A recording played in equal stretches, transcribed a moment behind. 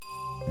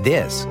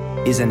This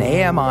is an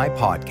AMI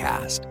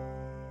podcast.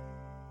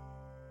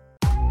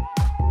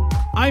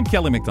 I'm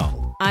Kelly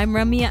McDonald. I'm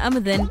Ramya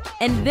Amadin,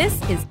 and this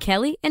is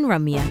Kelly and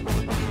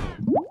Ramya.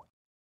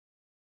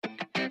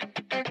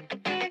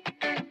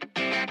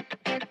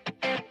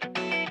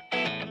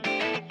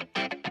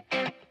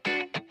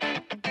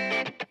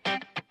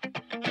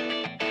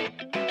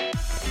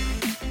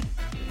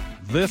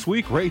 This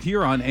week, right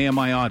here on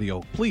AMI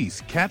Audio,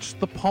 please catch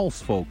The Pulse,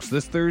 folks,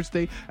 this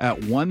Thursday at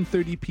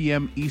 1:30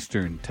 p.m.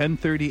 Eastern,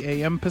 10:30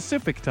 a.m.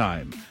 Pacific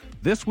Time.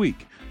 This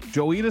week,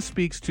 Joita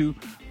speaks to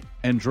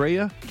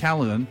Andrea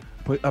Callaghan,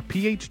 a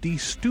PhD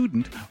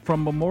student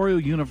from Memorial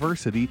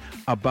University,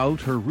 about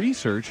her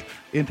research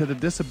into the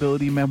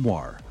disability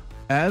memoir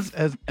as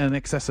an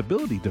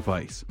accessibility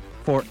device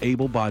for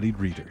able-bodied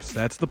readers.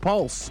 That's The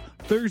Pulse,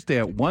 Thursday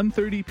at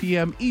 1:30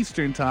 p.m.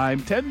 Eastern Time,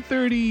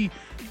 10:30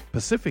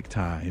 Pacific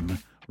Time,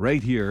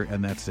 right here,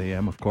 and that's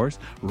AM, of course,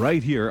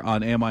 right here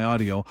on AMI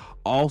Audio.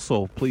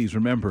 Also, please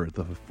remember,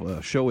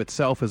 the show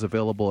itself is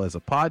available as a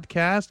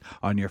podcast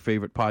on your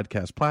favorite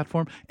podcast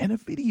platform and a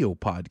video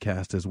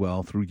podcast as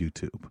well through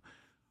YouTube.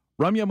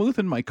 Ramya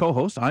Muthan, my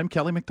co-host. I'm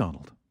Kelly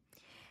McDonald.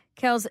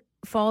 Kels,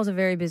 fall's a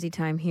very busy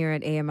time here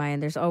at AMI,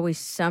 and there's always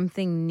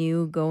something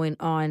new going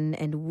on,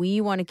 and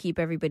we want to keep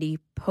everybody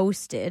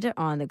posted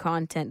on the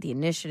content, the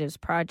initiatives,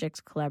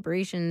 projects,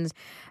 collaborations,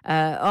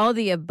 all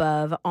the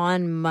above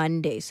on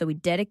Monday. So we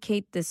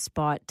dedicate this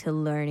spot to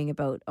learning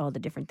about all the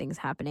different things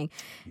happening.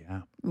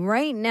 Yeah.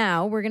 Right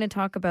now, we're going to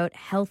talk about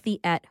Healthy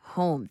at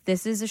Home.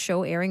 This is a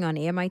show airing on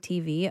AMI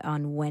TV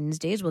on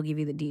Wednesdays. We'll give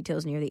you the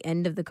details near the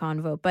end of the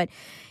convo, but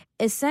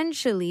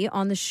essentially,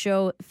 on the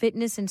show,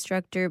 fitness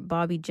instructor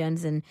Bobby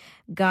Jensen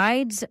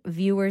guides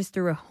viewers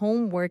through a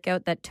home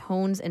workout that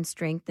tones and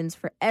strengthens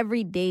for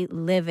everyday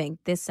living.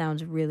 This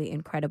sounds really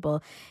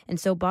incredible. And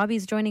so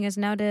Bobby's joining us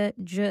now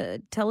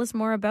to tell us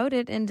more about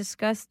it and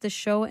discuss the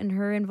show and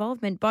her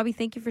involvement. Bobby,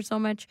 thank you for so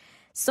much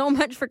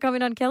for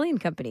coming on Kelly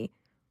and Company.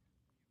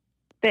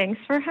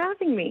 Thanks for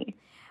having me.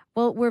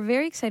 Well, we're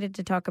very excited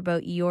to talk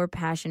about your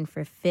passion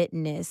for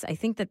fitness. I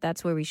think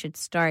that's where we should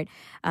start,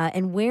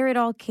 and where it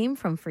all came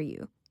from for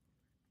you.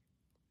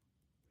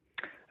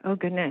 Oh,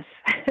 goodness.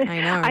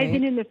 I know, right? I've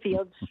been in the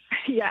field.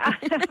 Yeah,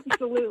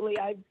 absolutely.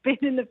 I've been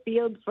in the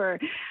field for,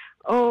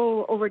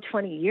 over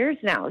 20 years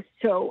now.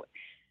 So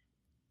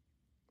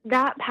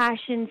that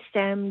passion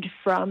stemmed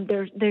from,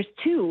 there's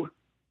two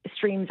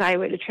streams I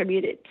would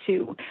attribute it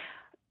to.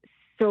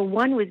 So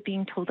one was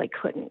being told I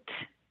couldn't.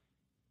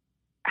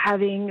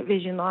 Having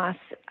vision loss,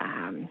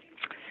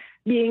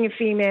 being a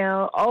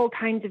female, all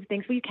kinds of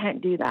things. Well, you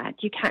can't do that.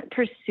 You can't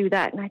pursue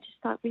that. And I just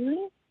thought,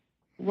 really?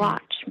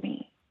 Watch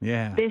me.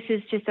 Yeah. This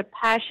is just a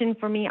passion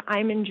for me.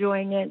 I'm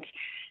enjoying it.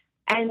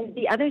 And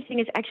the other thing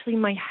is actually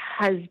my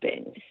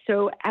husband.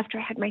 So after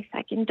I had my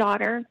second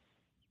daughter,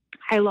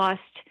 I lost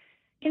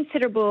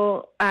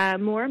considerable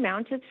more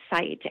amount of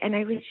sight. And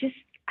I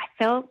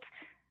felt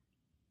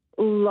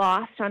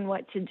lost on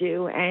what to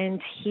do.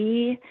 And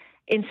he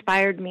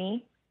inspired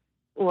me,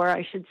 or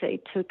I should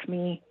say took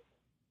me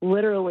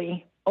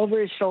literally over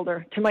his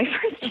shoulder to my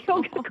first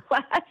yoga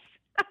class,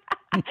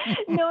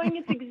 knowing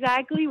it's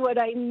exactly what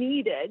I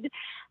needed.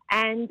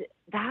 And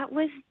that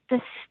was the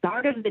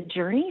start of the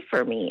journey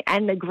for me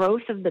and the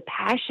growth of the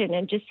passion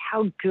and just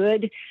how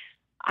good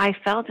I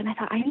felt. And I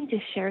thought, I need to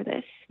share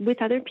this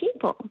with other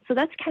people. So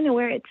that's kind of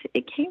where it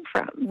came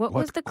from. What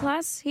was the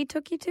class he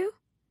took you to?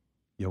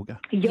 Yoga.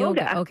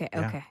 Okay.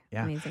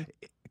 Yeah. Amazing.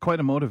 Quite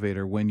a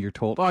motivator when you're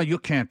told, you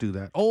can't do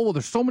that. Oh,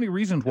 there's so many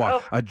reasons why.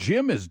 A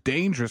gym is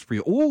dangerous for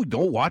you. Oh,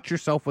 don't watch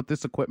yourself with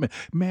this equipment.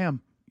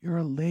 Ma'am, you're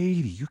a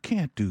lady. You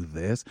can't do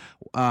this.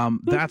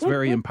 That's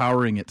very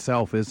empowering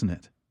itself, isn't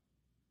it?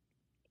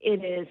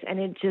 It is.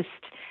 And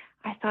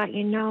I thought,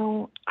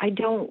 I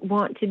don't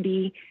want to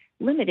be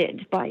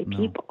limited by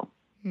people.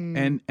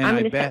 And I'm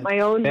going I to set my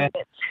own limits.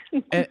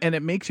 and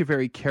it makes you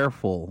very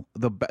careful.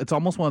 It's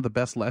almost one of the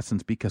best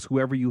lessons, because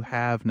whoever you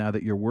have now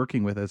that you're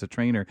working with as a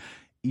trainer,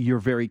 you're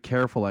very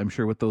careful, I'm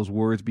sure, with those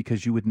words,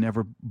 because you would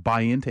never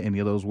buy into any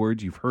of those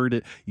words. You've heard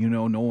it.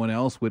 No one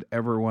else would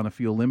ever want to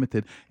feel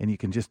limited, and you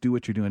can just do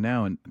what you're doing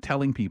now and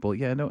telling people,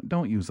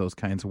 don't use those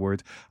kinds of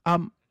words.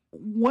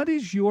 What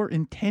is your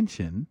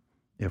intention,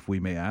 if we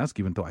may ask,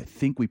 even though I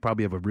think we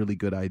probably have a really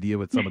good idea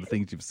with some of the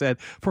things you've said,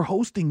 for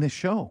hosting this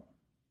show?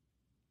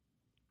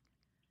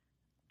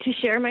 To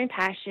share my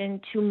passion,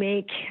 to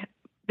make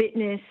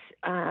fitness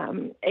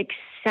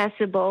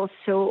accessible.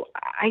 So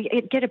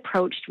I get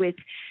approached with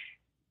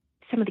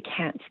some of the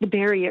can'ts, the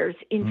barriers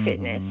in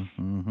fitness.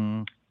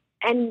 Mm-hmm.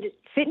 And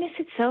fitness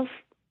itself,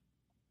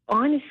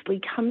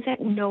 honestly, comes at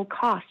no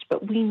cost,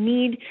 but we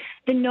need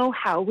the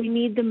know-how. We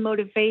need the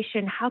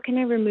motivation. How can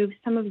I remove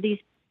some of these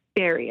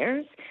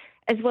barriers?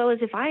 As well as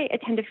if I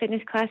attend a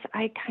fitness class,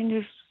 I kind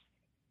of,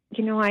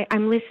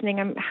 I'm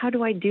listening. How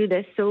do I do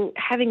this? So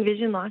having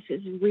vision loss has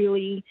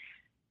really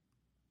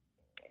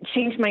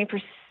changed my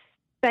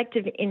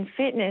perspective in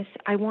fitness.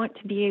 I want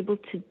to be able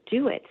to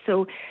do it.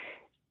 So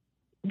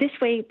this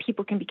way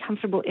people can be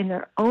comfortable in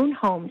their own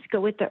homes,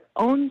 go at their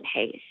own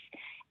pace,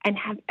 and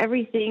have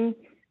everything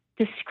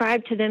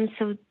describe to them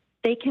so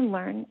they can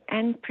learn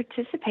and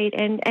participate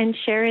and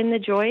share in the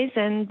joys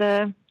and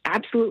the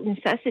absolute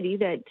necessity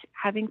that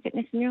having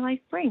fitness in your life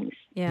brings.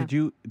 Yeah.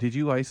 Did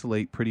you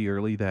isolate pretty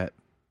early that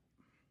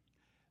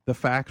the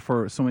fact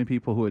for so many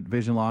people who had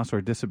vision loss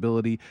or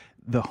disability,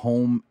 the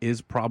home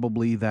is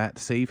probably that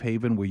safe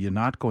haven where you're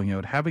not going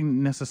out,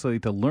 having necessarily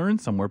to learn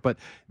somewhere, but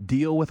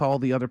deal with all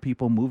the other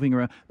people moving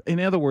around? In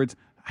other words,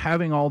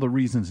 having all the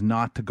reasons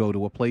not to go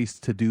to a place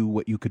to do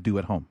what you could do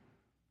at home.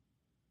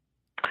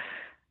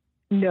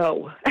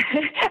 No.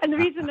 And the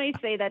reason I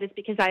say that is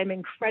because I am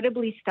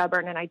incredibly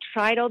stubborn, and I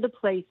tried all the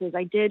places.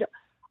 I did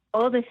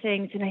all the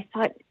things, and I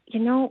thought,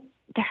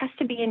 there has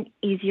to be an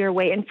easier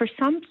way. And for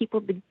some people,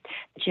 the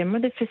gym or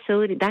the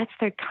facility, that's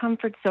their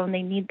comfort zone.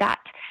 They need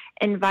that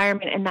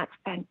environment, and that's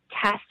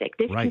fantastic.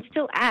 This Right. can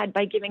still add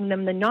by giving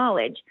them the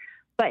knowledge.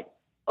 But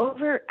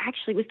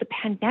it was the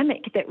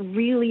pandemic that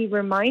really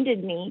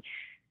reminded me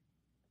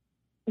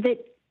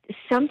that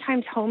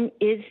sometimes home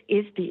is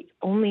the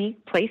only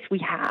place we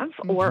have,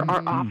 or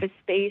our office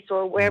space,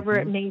 or wherever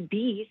it may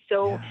be.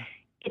 So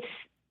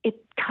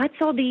it cuts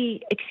all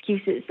the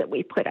excuses that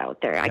we put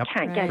out there. Yep, I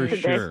can't get for to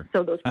sure. this,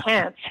 so those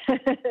can't.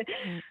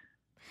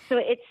 So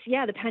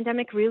the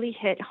pandemic really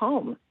hit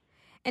home.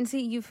 And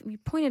see, you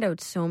pointed out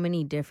so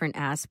many different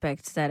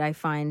aspects that I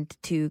find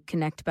to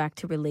connect back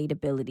to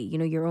relatability.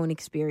 Your own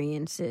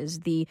experiences,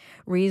 the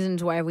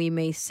reasons why we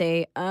may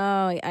say,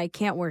 oh, I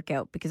can't work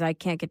out because I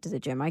can't get to the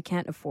gym. I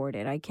can't afford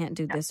it. I can't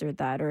do this or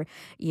that. Or,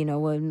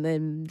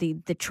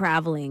 the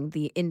traveling,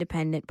 the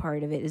independent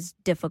part of it is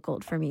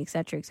difficult for me, et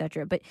cetera, et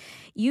cetera. But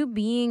you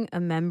being a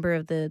member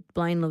of the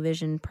blind, low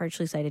vision,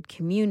 partially sighted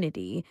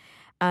community,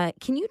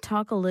 can you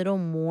talk a little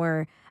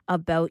more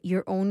about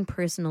your own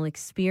personal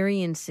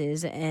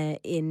experiences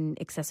in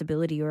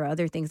accessibility or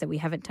other things that we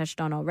haven't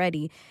touched on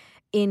already,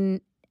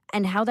 and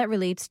how that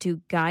relates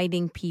to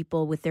guiding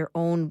people with their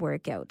own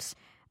workouts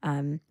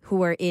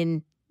who are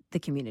in the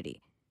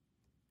community?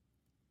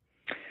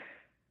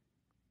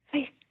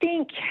 I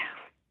think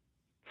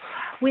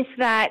with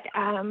that,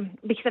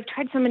 because I've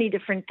tried so many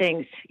different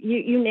things,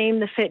 you name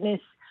the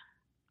fitness,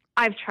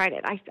 I've tried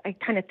it. I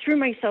kind of threw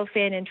myself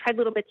in and tried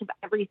little bits of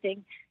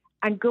everything.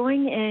 I'm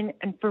going in,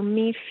 and for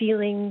me,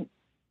 feeling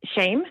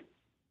shame.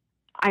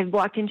 I've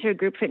walked into a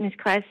group fitness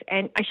class,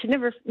 and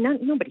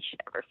nobody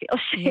should ever feel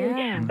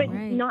shame, but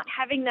not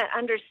having that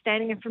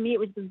understanding. And for me, it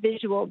was the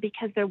visual,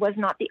 because there was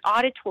not the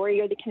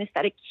auditory or the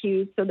kinesthetic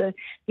cues. So this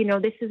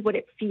is what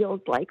it feels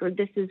like, or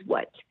this is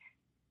what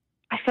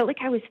I felt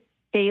like I was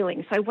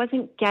failing. So I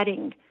wasn't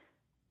getting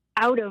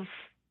out of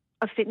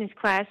a fitness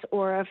class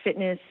or a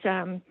fitness,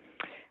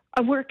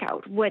 a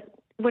workout, what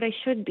I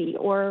should be,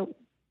 or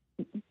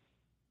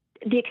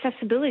the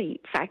accessibility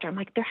factor. I'm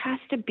like, there has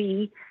to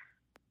be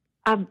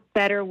a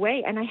better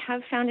way. And I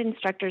have found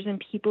instructors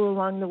and people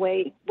along the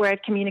way where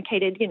I've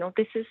communicated,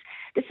 this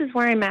is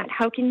where I'm at.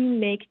 How can you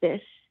make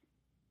this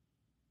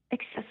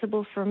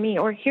accessible for me?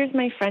 Or here's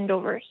my friend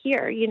over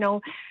here,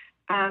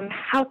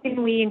 how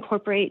can we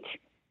incorporate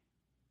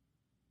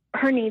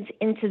her needs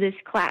into this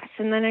class?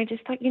 And then I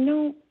just thought,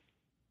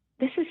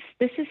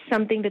 this is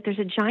something that there's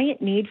a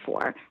giant need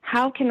for.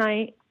 How can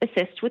I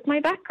assist with my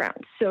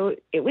background? So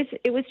it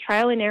was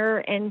trial and error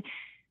and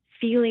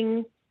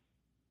feeling,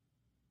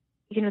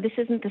 this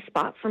isn't the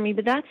spot for me,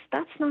 but that's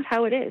not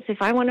how it is. If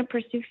I want to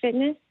pursue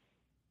fitness,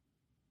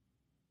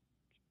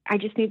 I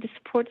just need the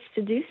supports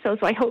to do so.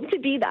 So I hope to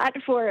be that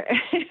for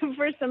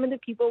some of the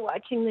people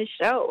watching this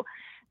show,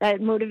 that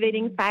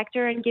motivating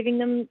factor, and giving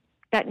them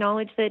that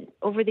knowledge that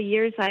over the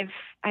years I've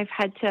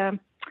had to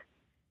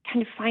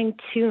kind of fine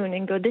tune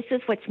and go, this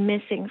is what's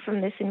missing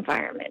from this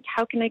environment.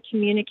 How can I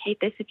communicate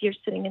this if you're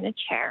sitting in a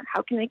chair?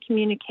 How can I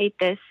communicate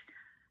this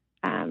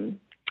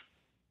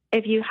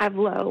if you have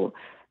low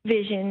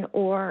vision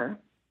or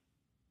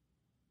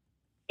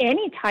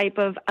any type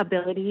of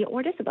ability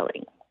or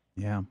disability?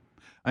 Yeah.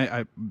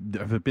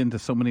 I've been to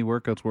so many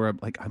workouts where I'm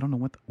like, I don't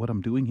know what I'm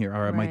doing here.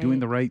 Or am I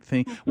doing the right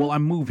thing? Well,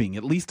 I'm moving.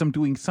 At least I'm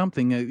doing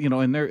something,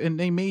 and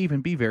they may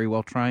even be very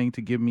well trying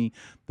to give me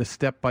the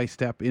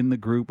step-by-step in the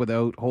group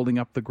without holding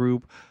up the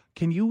group.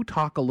 Can you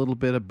talk a little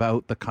bit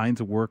about the kinds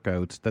of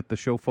workouts that the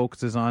show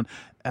focuses on,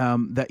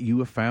 that you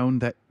have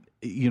found that,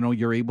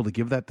 you're able to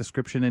give that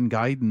description and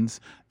guidance,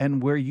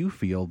 and where you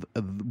feel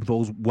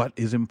what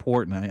is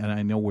important? And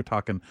I know we're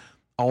talking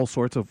all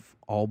sorts of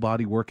all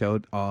body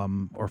workout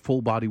or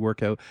full body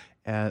workout.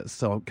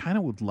 So kind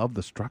of would love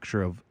the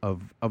structure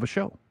of a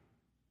show.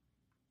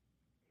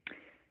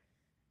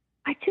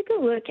 I took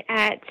a look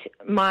at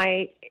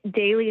my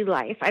daily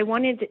life. I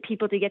wanted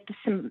people to get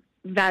some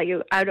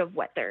value out of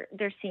what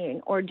they're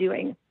seeing or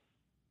doing.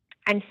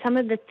 And some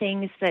of the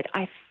things that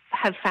I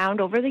have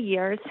found over the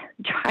years,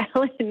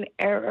 trial and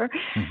error,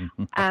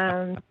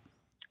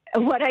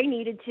 what I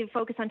needed to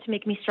focus on to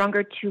make me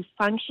stronger, to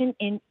function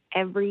in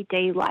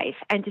everyday life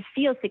and to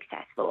feel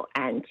successful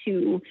and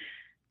to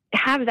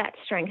have that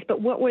strength.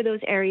 But what were those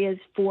areas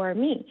for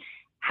me?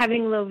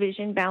 Having low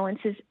vision balance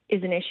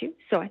is an issue.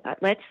 So I thought,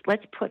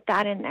 let's put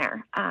that in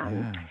there.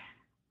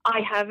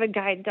 I have a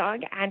guide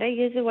dog and I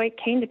use a white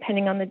cane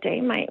depending on the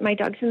day. My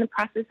dog's in the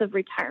process of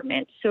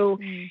retirement. So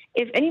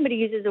if anybody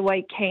uses a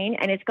white cane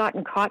and it's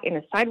gotten caught in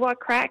a sidewalk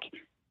crack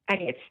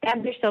and you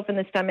stabbed yourself in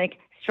the stomach,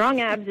 strong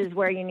abs is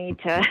where you need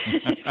to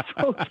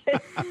focus.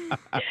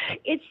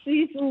 It's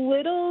these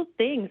little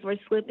things. We're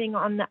slipping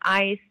on the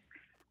ice.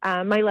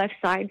 My left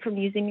side from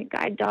using a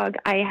guide dog,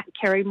 I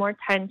carry more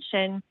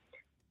tension.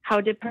 How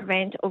to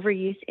prevent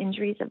overuse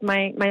injuries of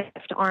my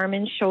left arm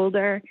and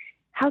shoulder.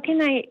 How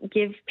can I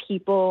give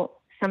people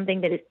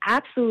something that is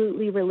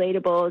absolutely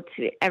relatable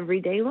to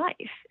everyday life?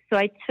 So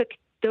I took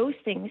those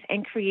things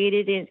and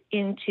created it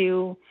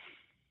into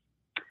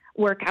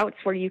workouts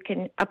where you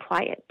can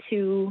apply it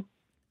to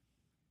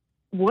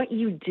what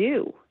you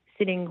do,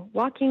 sitting,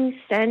 walking,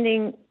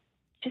 standing,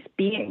 just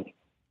being.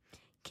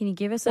 Can you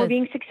give us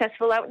being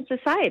successful out in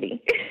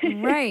society?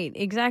 Right,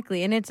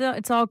 exactly. And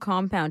it's all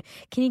compound.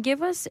 Can you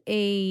give us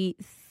a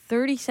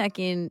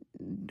 30-second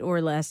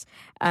or less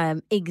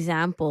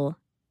example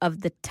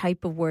of the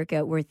type of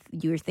workout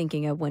you're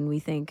thinking of when we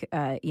think,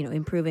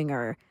 improving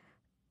our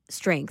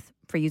strength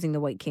for using the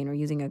white cane or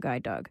using a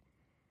guide dog?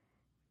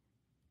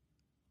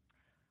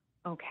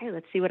 Okay,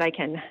 let's see what I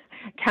can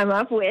come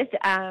up with.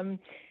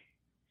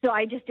 So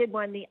I just did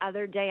one the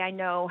other day. I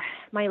know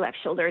my left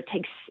shoulder,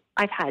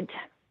 I've had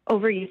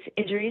overuse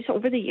injuries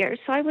over the years,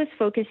 so I was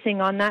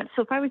focusing on that.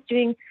 So if I was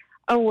doing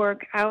a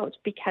workout,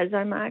 because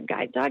I'm a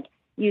guide dog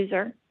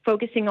user,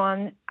 focusing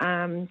on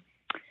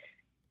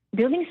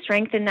building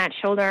strength in that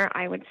shoulder,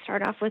 I would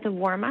start off with a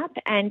warm-up.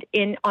 And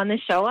on the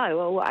show, I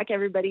will walk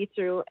everybody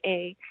through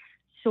a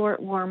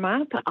short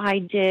warm-up. I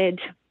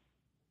did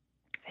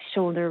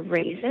shoulder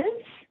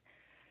raises.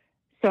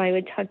 So I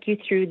would talk you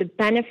through the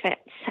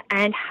benefits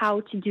and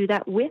how to do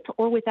that with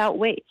or without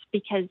weights,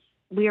 because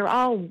we are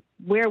all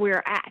where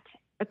we're at.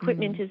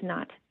 Equipment is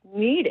not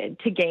needed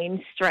to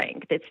gain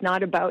strength. It's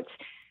not about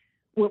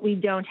what we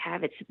don't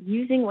have. It's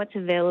using what's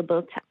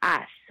available to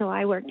us. So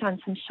I worked on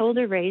some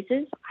shoulder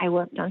raises. I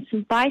worked on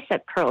some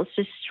bicep curls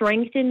to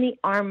strengthen the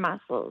arm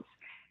muscles.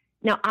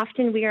 Now,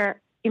 often we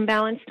are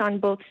imbalanced on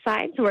both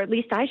sides, or at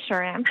least I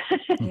sure am.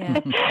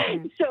 Yeah.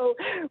 So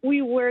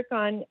we work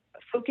on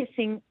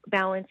focusing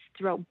balance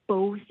throughout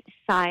both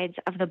sides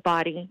of the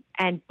body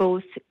and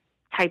both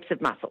types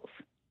of muscles.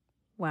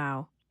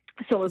 Wow.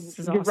 So your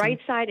awesome. Right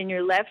side and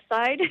your left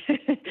side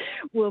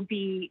will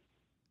be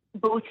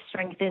both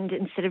strengthened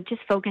instead of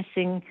just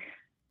focusing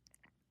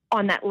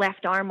on that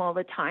left arm all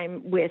the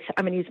time I'm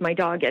going to use my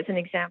dog as an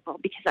example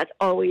because that's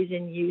always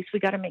in use. We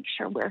got to make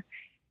sure we're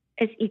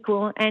as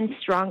equal and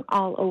strong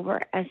all over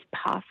as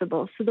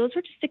possible. So those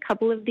were just a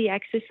couple of the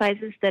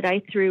exercises that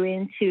I threw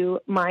into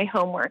my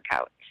home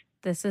workout.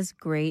 This is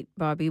great,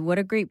 Bobby. What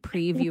a great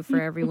preview for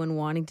everyone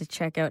wanting to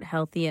check out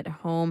Healthy at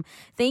Home.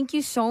 Thank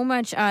you so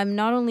much,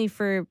 not only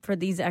for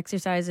these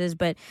exercises,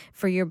 but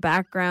for your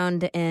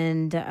background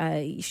and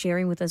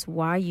sharing with us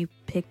why you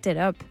picked it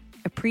up.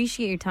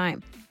 Appreciate your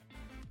time.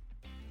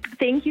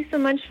 Thank you so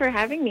much for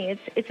having me.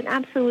 It's an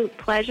absolute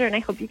pleasure, and I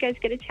hope you guys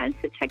get a chance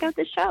to check out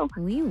the show.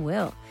 We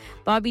will.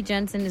 Bobby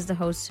Jensen is the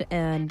host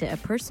and a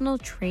personal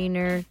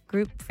trainer,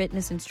 group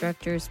fitness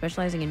instructor,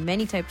 specializing in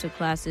many types of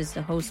classes,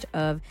 the host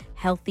of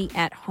Healthy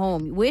at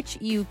Home, which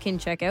you can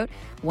check out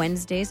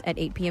Wednesdays at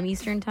 8 p.m.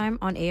 Eastern Time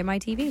on AMI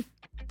TV.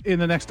 In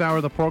the next hour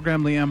of the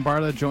program, Leanne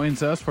Barla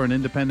joins us for an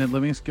independent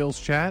living skills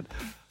chat.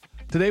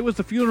 Today was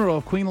the funeral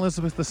of Queen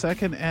Elizabeth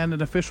II and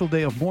an official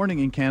day of mourning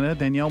in Canada.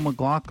 Danielle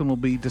McLaughlin will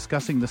be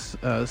discussing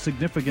the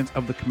significance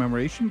of the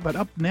commemoration. But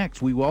up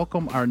next, we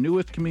welcome our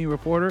newest community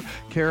reporter,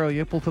 Carol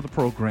Yipple, to the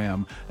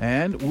program.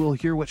 And we'll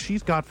hear what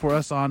she's got for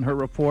us on her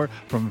report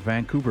from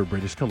Vancouver,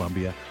 British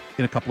Columbia,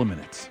 in a couple of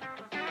minutes.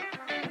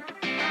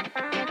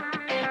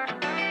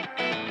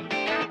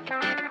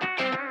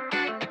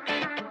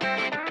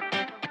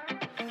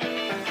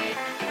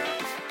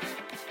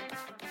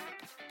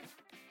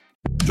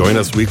 Join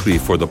us weekly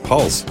for The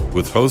Pulse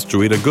with host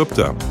Joeita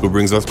Gupta, who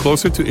brings us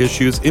closer to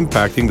issues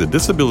impacting the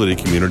disability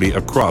community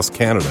across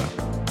Canada.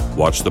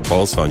 Watch The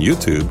Pulse on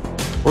YouTube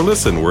or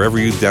listen wherever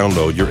you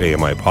download your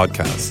AMI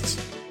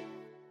podcasts.